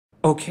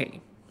Okay,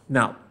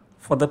 now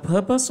for the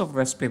purpose of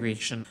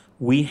respiration,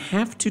 we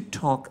have to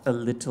talk a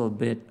little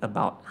bit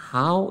about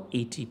how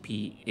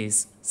ATP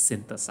is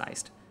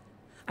synthesized.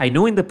 I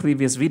know in the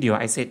previous video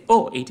I said,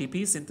 oh,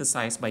 ATP is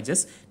synthesized by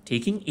just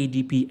taking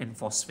ADP and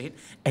phosphate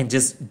and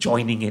just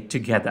joining it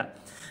together.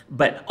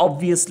 But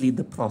obviously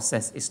the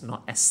process is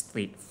not as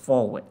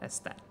straightforward as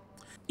that.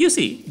 You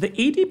see, the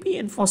ADP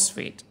and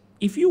phosphate,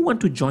 if you want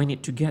to join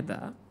it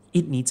together,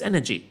 it needs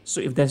energy.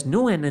 So if there's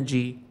no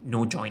energy,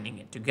 no joining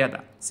it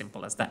together.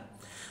 Simple as that.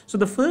 So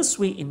the first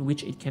way in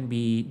which it can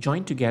be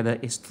joined together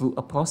is through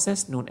a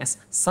process known as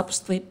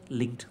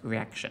substrate-linked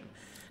reaction.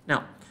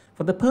 Now,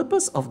 for the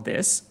purpose of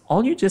this,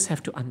 all you just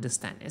have to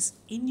understand is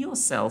in your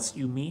cells,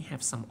 you may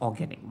have some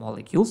organic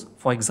molecules,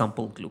 for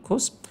example,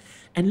 glucose,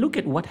 and look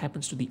at what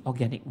happens to the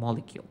organic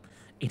molecule.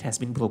 It has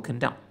been broken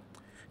down.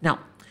 Now,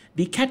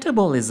 the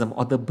catabolism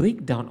or the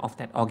breakdown of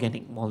that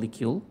organic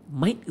molecule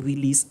might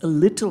release a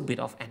little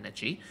bit of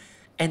energy,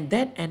 and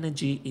that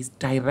energy is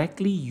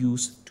directly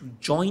used to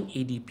join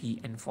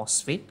ADP and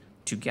phosphate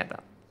together.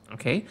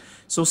 Okay,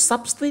 so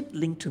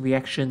substrate-linked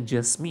reaction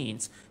just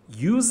means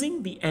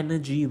using the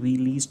energy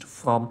released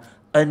from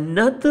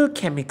another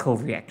chemical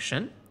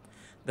reaction,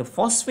 the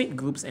phosphate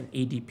groups and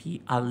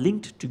ADP are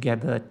linked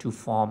together to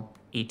form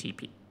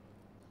ATP.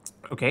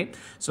 Okay,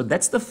 so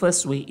that's the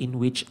first way in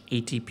which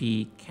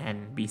ATP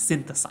can be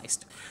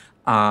synthesized.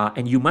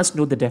 And you must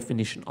know the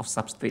definition of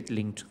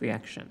substrate-linked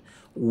reaction.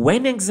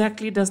 When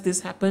exactly does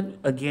this happen?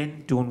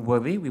 Again, don't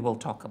worry, we will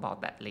talk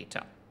about that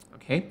later.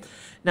 Okay,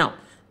 now,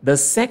 the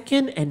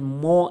second and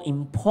more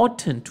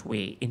important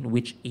way in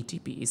which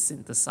ATP is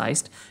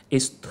synthesized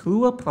is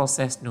through a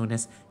process known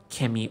as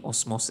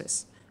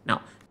chemiosmosis.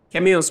 Now,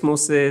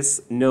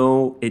 chemiosmosis,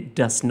 no, it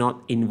does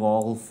not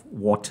involve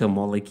water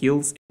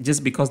molecules,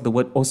 just because the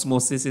word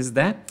osmosis is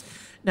there.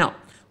 Now,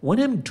 what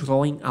I'm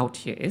drawing out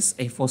here is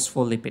a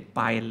phospholipid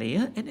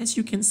bilayer, and as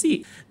you can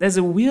see, there's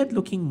a weird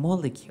looking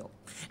molecule,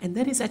 and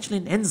that is actually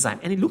an enzyme,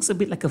 and it looks a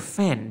bit like a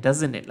fan,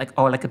 doesn't it?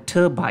 Or like a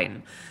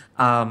turbine.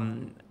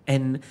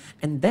 And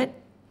that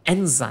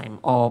enzyme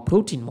or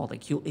protein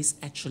molecule is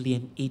actually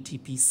an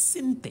ATP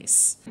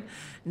synthase.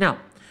 Now,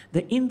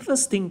 the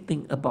interesting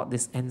thing about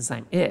this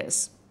enzyme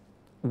is,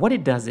 what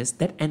it does is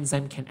that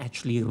enzyme can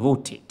actually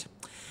rotate.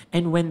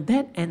 And when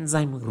that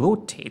enzyme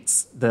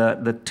rotates,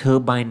 the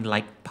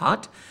turbine-like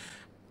part,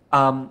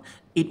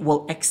 it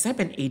will accept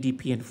an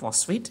ADP and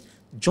phosphate,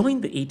 join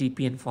the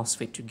ADP and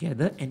phosphate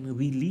together, and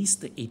release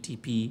the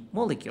ATP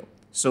molecule.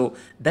 So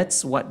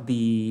that's what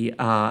the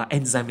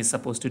enzyme is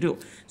supposed to do.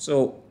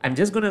 So I'm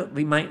just going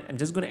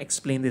to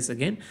explain this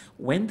again.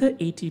 When the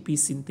ATP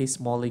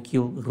synthase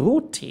molecule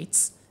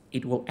rotates,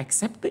 it will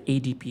accept the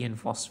ADP and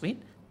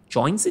phosphate,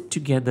 joins it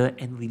together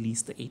and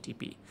release the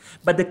ATP.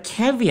 But the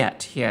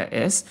caveat here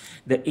is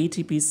the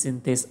ATP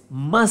synthase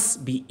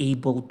must be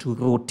able to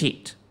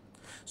rotate.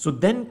 So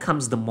then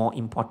comes the more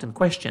important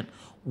question.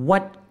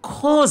 What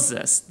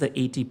causes the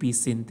ATP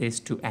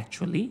synthase to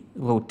actually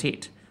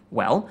rotate?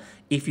 Well,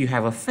 if you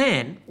have a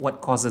fan, what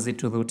causes it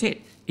to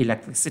rotate?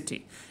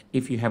 Electricity.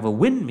 If you have a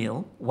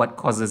windmill, what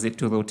causes it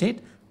to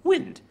rotate?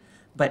 Wind.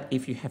 But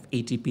if you have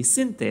ATP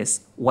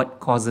synthase, what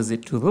causes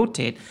it to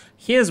rotate?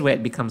 Here's where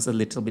it becomes a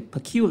little bit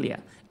peculiar.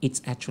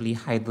 It's actually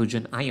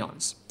hydrogen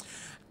ions.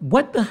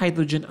 What the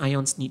hydrogen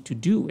ions need to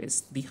do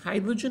is, the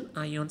hydrogen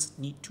ions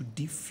need to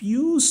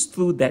diffuse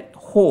through that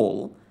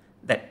hole,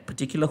 that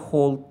particular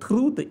hole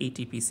through the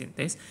ATP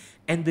synthase,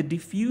 and the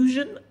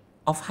diffusion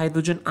of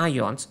hydrogen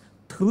ions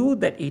through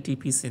that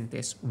ATP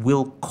synthase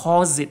will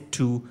cause it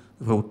to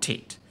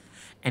rotate.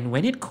 And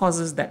when it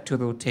causes that to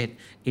rotate,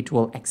 it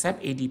will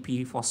accept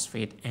ADP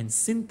phosphate and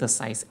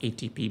synthesize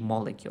ATP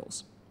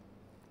molecules.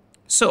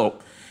 So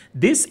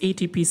this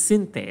ATP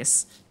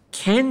synthase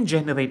can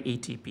generate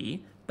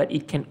ATP, but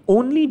it can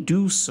only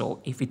do so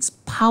if it's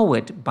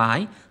powered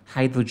by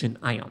hydrogen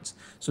ions.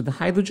 So the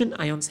hydrogen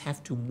ions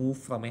have to move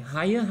from a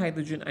higher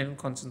hydrogen ion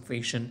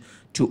concentration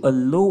to a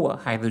lower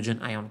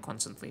hydrogen ion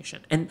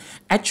concentration. And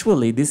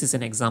actually, this is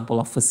an example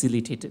of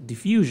facilitated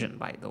diffusion,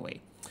 by the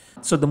way.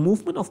 So the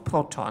movement of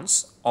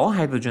protons or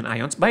hydrogen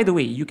ions, by the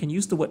way, you can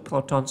use the word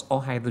protons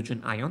or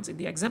hydrogen ions in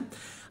the exam.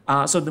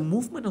 So the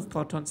movement of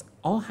protons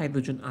or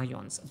hydrogen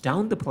ions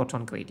down the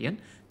proton gradient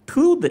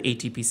through the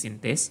ATP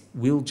synthase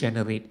will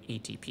generate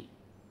ATP.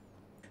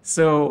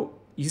 So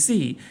you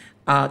see,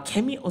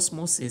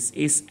 chemiosmosis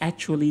is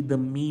actually the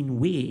main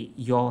way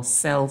your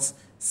cells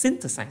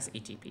synthesize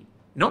ATP,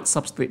 not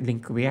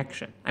substrate-linked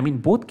reaction. I mean,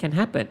 both can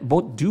happen,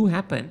 both do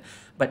happen,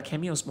 but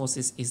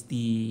chemiosmosis is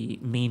the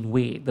main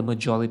way the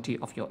majority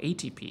of your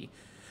ATP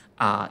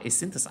is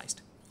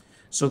synthesized.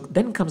 So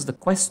then comes the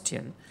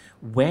question,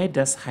 where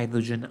does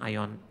hydrogen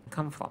ion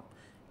come from?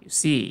 You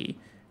see,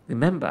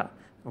 remember,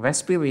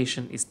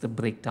 respiration is the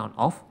breakdown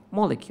of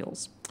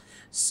molecules.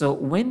 So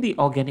when the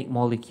organic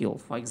molecule,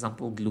 for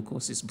example,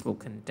 glucose, is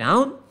broken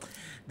down,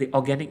 the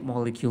organic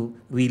molecule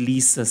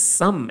releases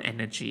some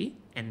energy,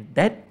 and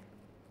that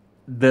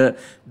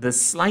the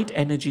slight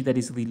energy that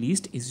is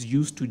released is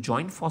used to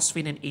join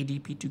phosphine and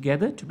ADP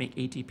together to make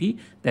ATP,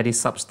 that is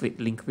substrate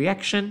link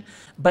reaction.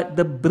 But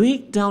the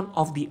breakdown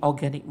of the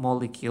organic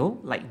molecule,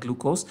 like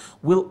glucose,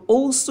 will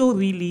also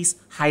release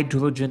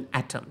hydrogen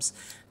atoms.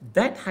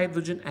 That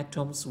hydrogen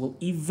atoms will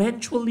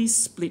eventually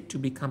split to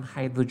become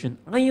hydrogen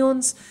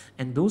ions,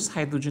 and those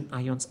hydrogen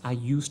ions are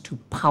used to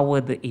power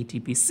the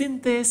ATP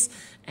synthase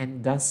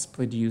and thus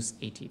produce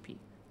ATP.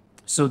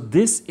 So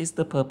this is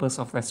the purpose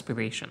of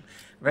respiration.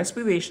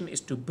 Respiration is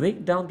to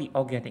break down the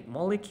organic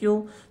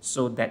molecule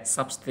so that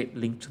substrate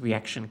linked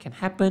reaction can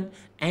happen,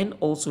 and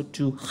also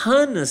to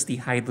harness the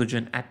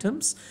hydrogen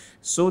atoms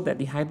so that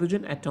the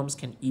hydrogen atoms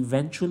can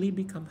eventually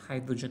become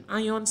hydrogen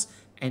ions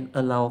and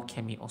allow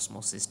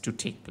chemiosmosis to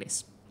take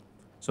place.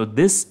 So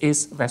this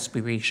is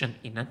respiration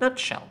in a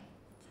nutshell.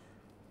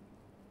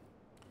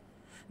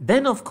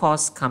 Then of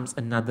course comes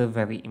another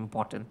very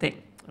important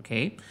thing.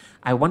 Okay,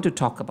 I want to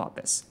talk about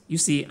this. You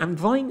see, I'm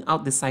drawing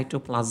out the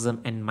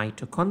cytoplasm and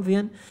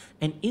mitochondrion,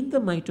 and in the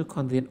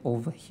mitochondrion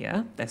over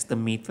here, that's the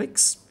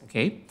matrix,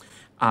 okay,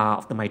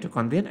 of the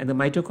mitochondrion. And the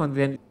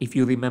mitochondrion, if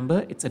you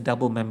remember, it's a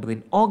double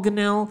membrane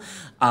organelle.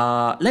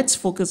 Let's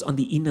focus on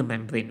the inner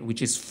membrane,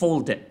 which is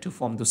folded to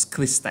form those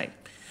cristae.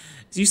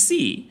 So you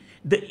see,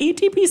 the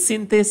ATP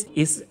synthase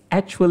is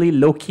actually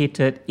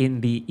located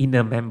in the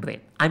inner membrane.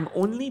 I'm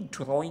only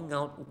drawing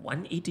out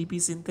one ATP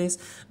synthase,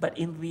 but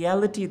in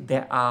reality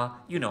there are,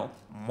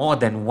 more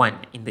than one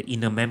in the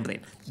inner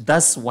membrane.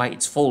 That's why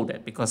it's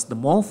folded, because the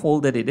more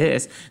folded it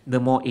is, the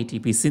more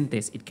ATP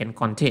synthase it can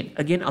contain.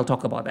 Again, I'll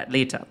talk about that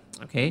later,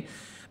 okay?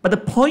 But the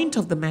point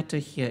of the matter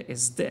here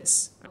is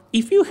this.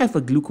 If you have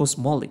a glucose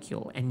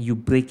molecule and you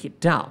break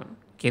it down,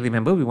 okay,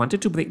 remember we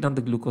wanted to break down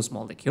the glucose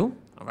molecule,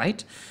 all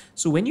right?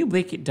 So when you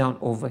break it down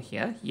over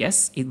here,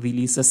 yes, it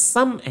releases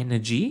some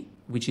energy,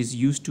 which is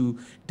used to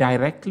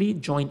directly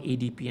join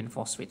ADP and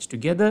phosphates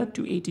together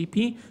to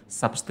ATP,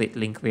 substrate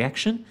link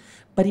reaction,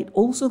 but it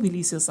also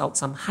releases out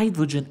some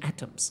hydrogen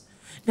atoms.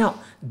 Now,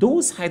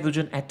 those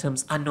hydrogen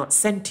atoms are not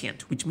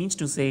sentient, which means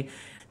to say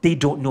they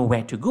don't know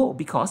where to go,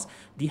 because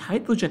the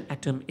hydrogen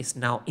atom is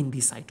now in the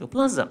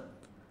cytoplasm.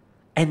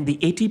 And the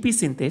ATP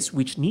synthase,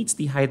 which needs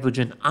the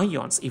hydrogen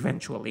ions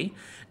eventually,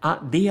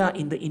 they are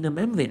in the inner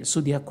membrane,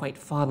 so they are quite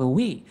far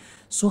away.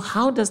 So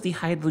how does the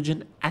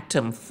hydrogen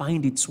atom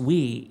find its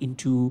way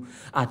into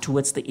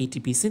towards the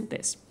ATP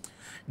synthase?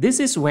 This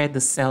is where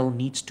the cell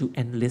needs to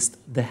enlist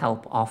the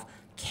help of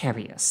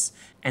carriers.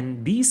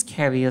 And these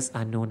carriers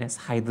are known as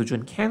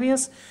hydrogen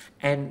carriers.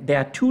 And there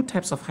are two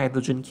types of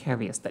hydrogen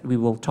carriers that we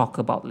will talk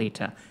about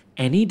later,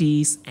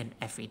 NADs and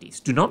FADs.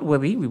 Do not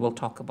worry, we will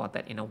talk about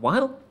that in a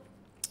while.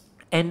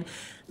 And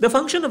the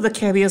function of the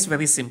carrier is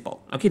very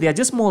simple. Okay, they are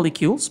just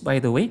molecules, by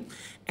the way.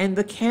 And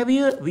the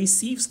carrier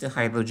receives the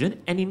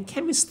hydrogen. And in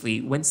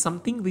chemistry, when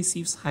something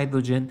receives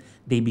hydrogen,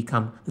 they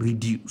become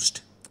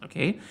reduced.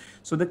 Okay,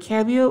 so the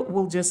carrier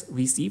will just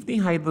receive the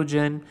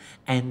hydrogen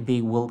and they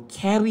will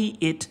carry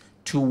it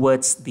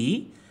towards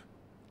the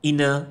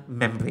inner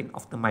membrane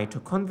of the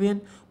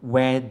mitochondrion,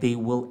 where they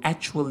will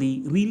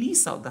actually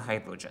release out the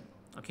hydrogen,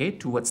 okay,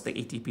 towards the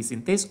ATP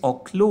synthase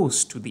or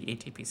close to the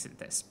ATP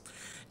synthase.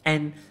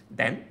 And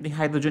then the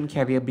hydrogen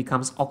carrier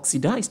becomes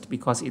oxidized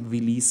because it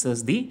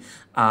releases the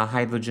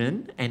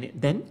hydrogen, and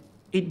then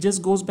it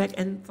just goes back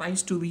and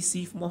tries to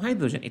receive more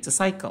hydrogen. It's a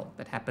cycle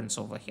that happens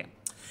over here.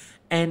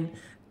 And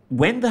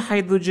when the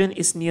hydrogen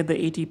is near the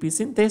ATP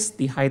synthase,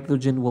 the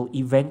hydrogen will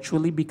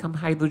eventually become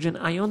hydrogen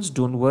ions.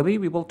 Don't worry,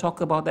 we will talk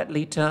about that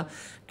later.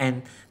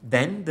 And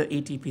then the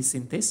ATP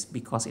synthase,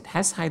 because it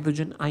has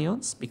hydrogen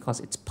ions, because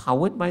it's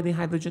powered by the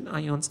hydrogen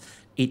ions,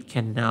 it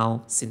can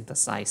now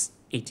synthesize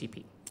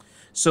ATP.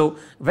 So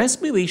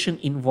respiration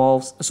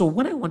involves, so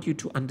what I want you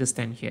to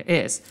understand here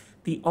is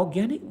the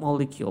organic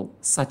molecule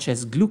such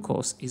as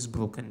glucose is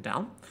broken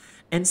down,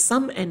 and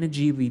some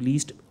energy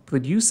released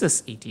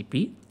produces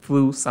ATP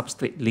through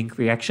substrate link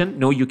reaction.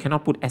 No, you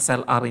cannot put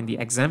SLR in the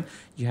exam.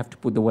 You have to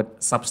put the word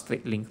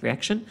substrate link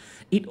reaction.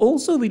 It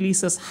also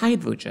releases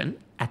hydrogen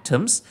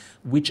atoms,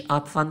 which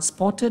are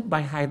transported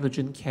by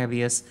hydrogen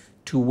carriers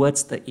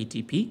towards the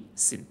ATP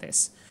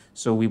synthase.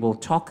 So we will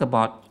talk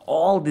about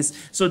all this.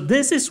 So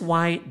this is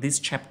why this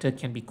chapter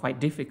can be quite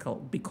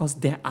difficult, because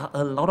there are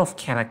a lot of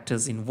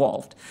characters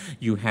involved.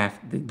 You have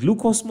the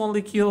glucose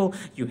molecule,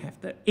 you have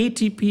the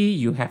ATP,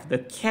 you have the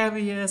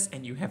carriers,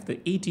 and you have the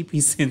ATP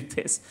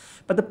synthase.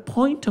 But the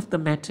point of the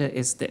matter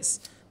is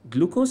this.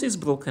 Glucose is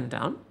broken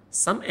down.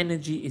 Some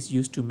energy is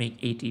used to make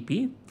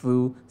ATP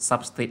through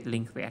substrate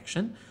link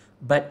reaction.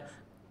 But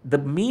the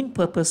main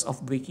purpose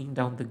of breaking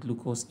down the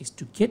glucose is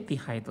to get the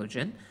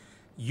hydrogen,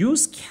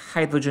 use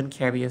hydrogen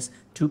carriers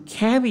to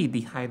carry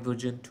the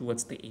hydrogen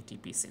towards the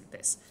ATP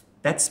synthase.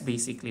 That's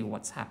basically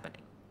what's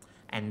happening.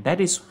 And that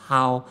is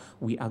how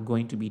we are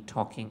going to be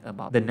talking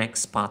about the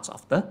next parts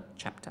of the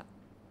chapter.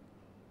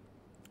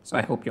 So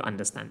I hope you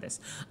understand this.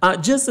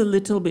 Just a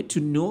little bit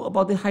to know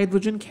about the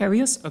hydrogen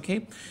carriers,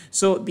 okay?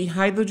 So the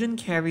hydrogen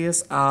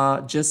carriers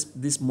are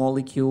just these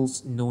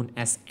molecules known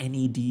as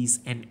NADs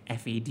and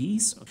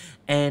FADs.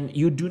 And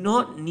you do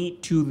not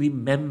need to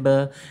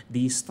remember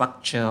the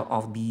structure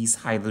of these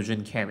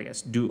hydrogen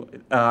carriers.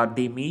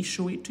 They may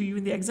show it to you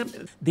in the exam.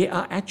 They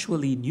are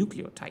actually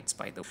nucleotides,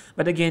 by the way.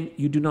 But again,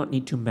 you do not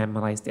need to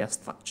memorize their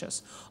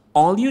structures.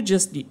 All you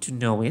just need to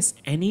know is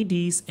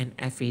NADs and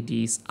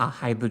FADs are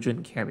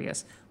hydrogen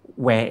carriers,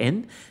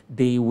 wherein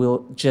they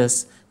will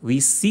just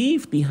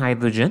receive the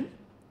hydrogen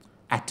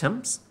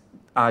atoms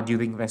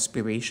during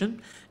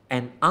respiration,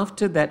 and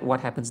after that what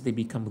happens, they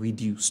become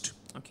reduced,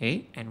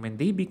 okay? And when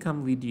they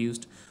become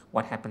reduced,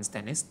 what happens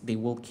then is they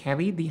will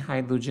carry the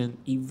hydrogen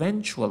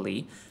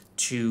eventually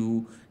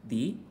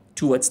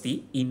towards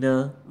the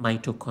inner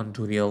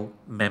mitochondrial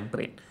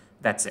membrane.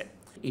 That's it.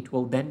 It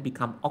will then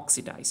become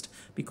oxidized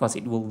because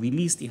it will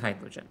release the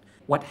hydrogen.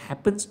 What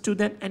happens to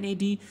that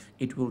NAD?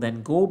 It will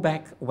then go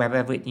back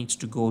wherever it needs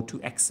to go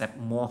to accept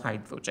more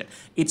hydrogen.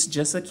 It's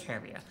just a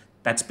carrier.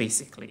 That's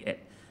basically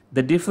it.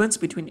 The difference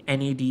between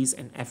NADs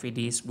and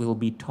FADs will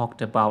be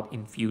talked about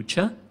in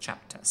future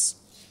chapters.